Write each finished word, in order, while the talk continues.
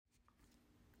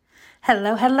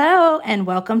Hello, hello, and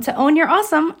welcome to Own Your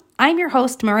Awesome. I'm your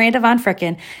host, Miranda Von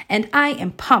Fricken, and I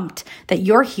am pumped that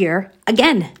you're here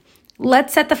again.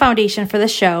 Let's set the foundation for the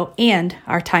show and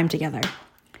our time together.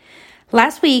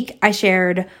 Last week, I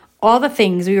shared all the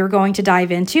things we were going to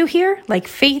dive into here, like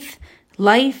faith,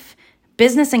 life,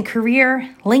 business and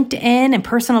career, LinkedIn and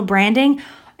personal branding,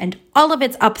 and all of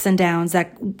its ups and downs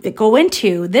that go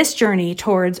into this journey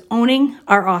towards owning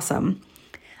our awesome.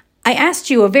 I asked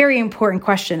you a very important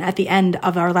question at the end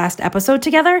of our last episode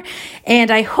together, and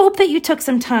I hope that you took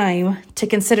some time to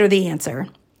consider the answer.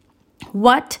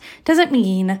 What does it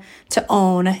mean to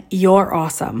own your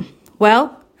awesome?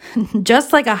 Well,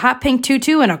 just like a hot pink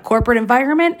tutu in a corporate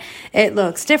environment, it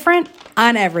looks different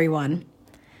on everyone.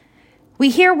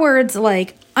 We hear words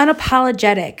like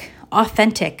unapologetic,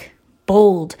 authentic,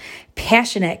 bold,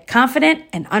 passionate, confident,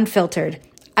 and unfiltered.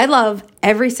 I love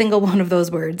every single one of those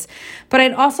words, but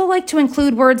I'd also like to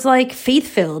include words like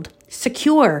faith-filled,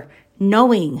 secure,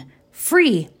 knowing,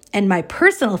 free, and my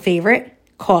personal favorite,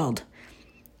 called.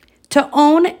 To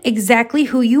own exactly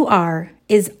who you are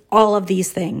is all of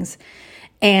these things.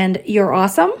 And you're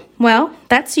awesome? Well,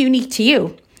 that's unique to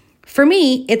you. For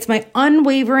me, it's my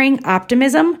unwavering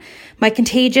optimism, my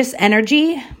contagious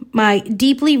energy, my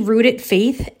deeply rooted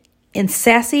faith in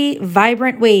sassy,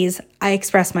 vibrant ways I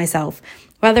express myself,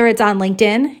 whether it's on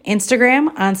LinkedIn,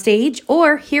 Instagram, on stage,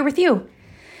 or here with you.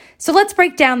 So let's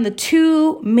break down the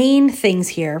two main things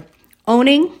here,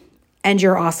 owning and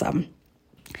you're awesome.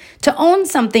 To own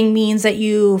something means that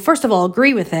you, first of all,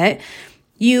 agree with it,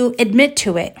 you admit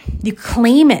to it, you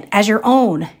claim it as your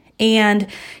own, and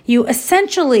you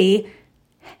essentially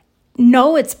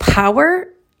know its power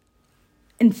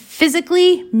and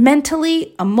physically,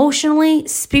 mentally, emotionally,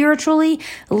 spiritually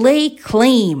lay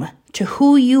claim to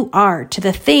who you are, to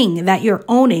the thing that you're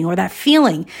owning or that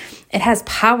feeling. It has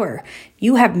power.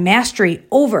 You have mastery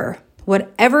over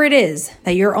whatever it is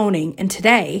that you're owning. And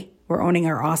today, we're owning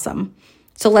our awesome.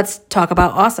 So let's talk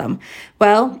about awesome.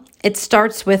 Well, it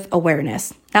starts with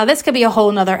awareness. Now, this could be a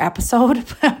whole nother episode,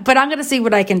 but I'm going to see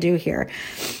what I can do here.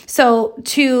 So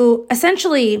to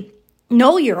essentially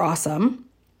know you're awesome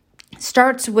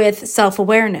starts with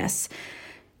self-awareness.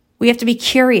 We have to be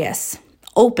curious,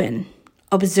 open,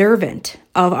 observant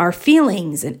of our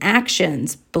feelings and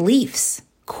actions, beliefs,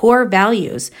 core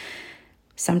values.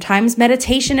 Sometimes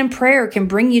meditation and prayer can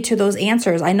bring you to those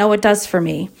answers. I know it does for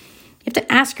me. You have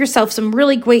to ask yourself some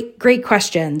really great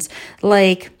questions,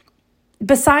 like,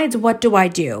 besides what do I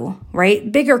do,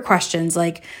 right? Bigger questions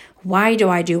like, why do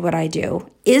I do what I do?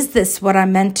 Is this what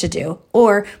I'm meant to do?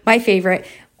 Or my favorite,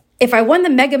 if I won the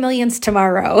Mega Millions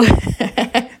tomorrow,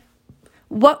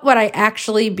 what would I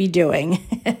actually be doing?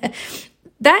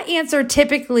 That answer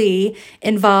typically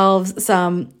involves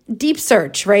some deep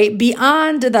search, right?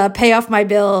 Beyond the pay off my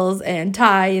bills and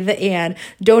tithe and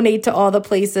donate to all the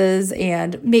places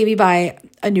and maybe buy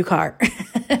a new car.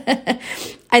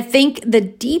 I think the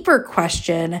deeper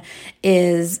question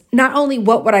is not only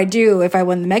what would I do if I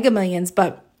won the Mega Millions,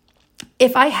 but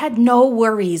if I had no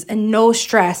worries and no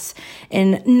stress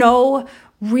and no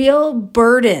real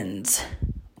burdens,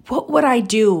 what would I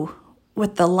do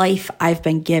with the life I've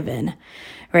been given,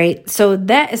 right? So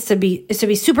that is to be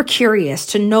super curious,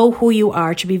 to know who you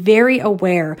are, to be very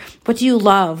aware. What do you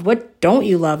love? What don't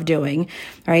you love doing,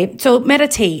 right? So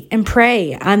meditate and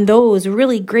pray on those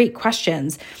really great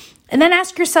questions. And then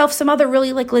ask yourself some other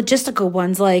really logistical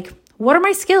ones like, what are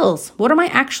my skills? What am I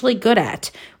actually good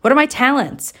at? What are my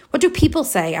talents? What do people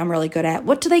say I'm really good at?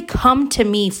 What do they come to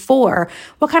me for?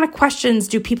 What kind of questions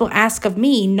do people ask of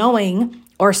me knowing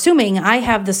or assuming I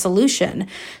have the solution?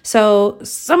 So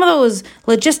some of those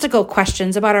logistical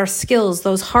questions about our skills,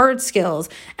 those hard skills,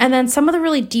 and then some of the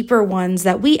really deeper ones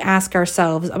that we ask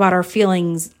ourselves about our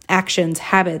feelings, actions,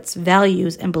 habits,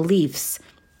 values, and beliefs.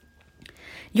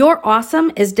 Your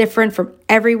awesome is different from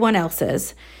everyone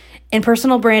else's. In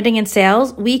personal branding and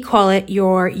sales, we call it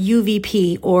your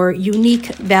UVP or unique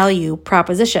value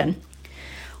proposition.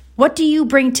 What do you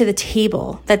bring to the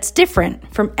table that's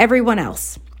different from everyone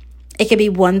else? It could be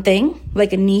one thing,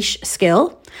 like a niche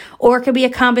skill, or it could be a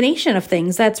combination of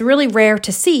things that's really rare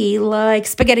to see, like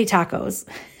spaghetti tacos.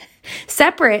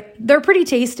 Separate, they're pretty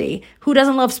tasty. Who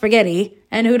doesn't love spaghetti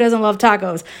and who doesn't love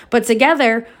tacos? But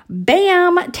together,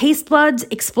 bam, taste buds,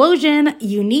 explosion,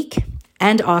 unique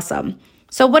and awesome.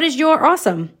 So what is your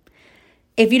awesome?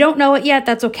 If you don't know it yet,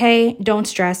 that's okay. Don't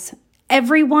stress.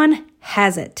 Everyone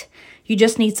has it. You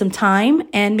just need some time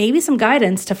and maybe some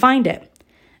guidance to find it.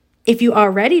 If you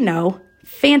already know,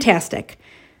 fantastic.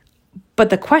 But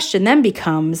the question then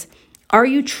becomes, are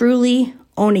you truly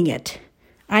owning it?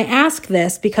 I ask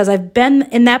this because I've been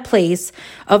in that place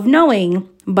of knowing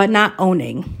but not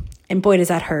owning. and boy, does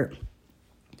that hurt.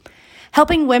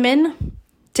 Helping women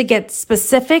to get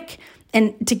specific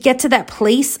and to get to that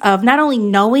place of not only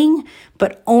knowing,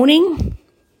 but owning,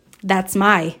 that's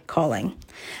my calling.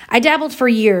 I dabbled for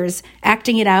years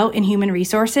acting it out in human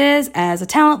resources as a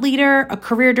talent leader, a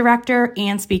career director,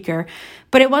 and speaker.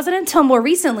 But it wasn't until more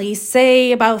recently,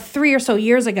 say about 3 or so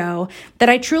years ago, that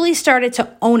I truly started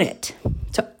to own it,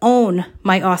 to own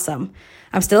my awesome.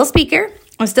 I'm still a speaker.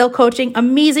 I'm still coaching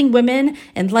amazing women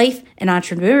in life and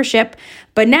entrepreneurship.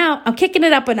 But now I'm kicking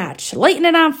it up a notch, lighting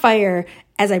it on fire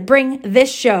as I bring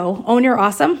this show, Own Your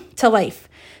Awesome, to life.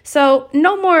 So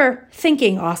no more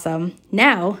thinking awesome.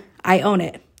 Now I own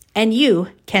it. And you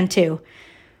can too.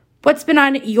 What's been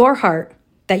on your heart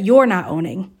that you're not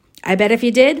owning? I bet if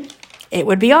you did, it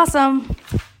would be awesome.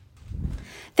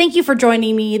 Thank you for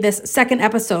joining me this second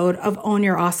episode of Own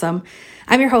Your Awesome.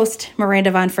 I'm your host,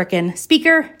 Miranda Von Fricken,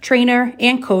 speaker, trainer,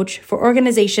 and coach for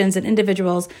organizations and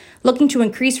individuals looking to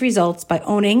increase results by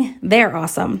owning their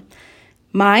awesome.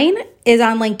 Mine is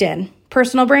on LinkedIn,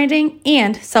 personal branding,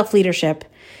 and self-leadership.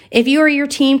 If you or your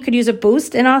team could use a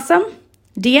boost in awesome,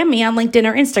 DM me on LinkedIn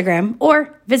or Instagram,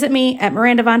 or visit me at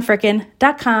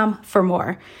mirandavonfricken.com for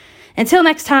more. Until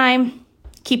next time,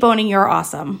 keep owning your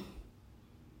awesome.